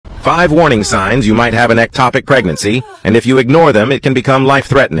5 warning signs you might have an ectopic pregnancy, and if you ignore them, it can become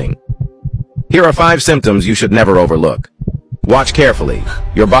life-threatening. Here are 5 symptoms you should never overlook. Watch carefully.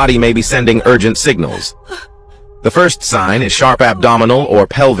 Your body may be sending urgent signals. The first sign is sharp abdominal or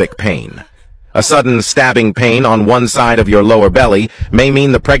pelvic pain. A sudden stabbing pain on one side of your lower belly may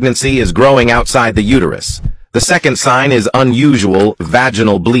mean the pregnancy is growing outside the uterus. The second sign is unusual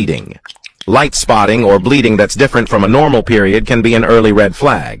vaginal bleeding. Light spotting or bleeding that's different from a normal period can be an early red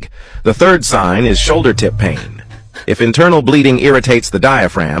flag. The third sign is shoulder tip pain. If internal bleeding irritates the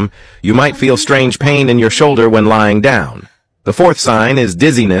diaphragm, you might feel strange pain in your shoulder when lying down. The fourth sign is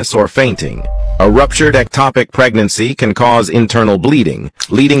dizziness or fainting. A ruptured ectopic pregnancy can cause internal bleeding,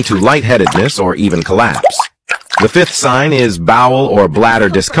 leading to lightheadedness or even collapse. The fifth sign is bowel or bladder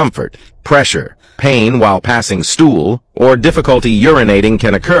discomfort. Pressure, pain while passing stool, or difficulty urinating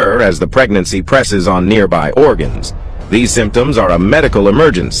can occur as the pregnancy presses on nearby organs. These symptoms are a medical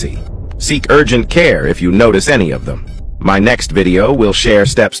emergency. Seek urgent care if you notice any of them. My next video will share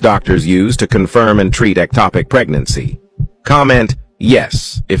steps doctors use to confirm and treat ectopic pregnancy. Comment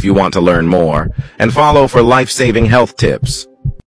yes if you want to learn more, and follow for life-saving health tips.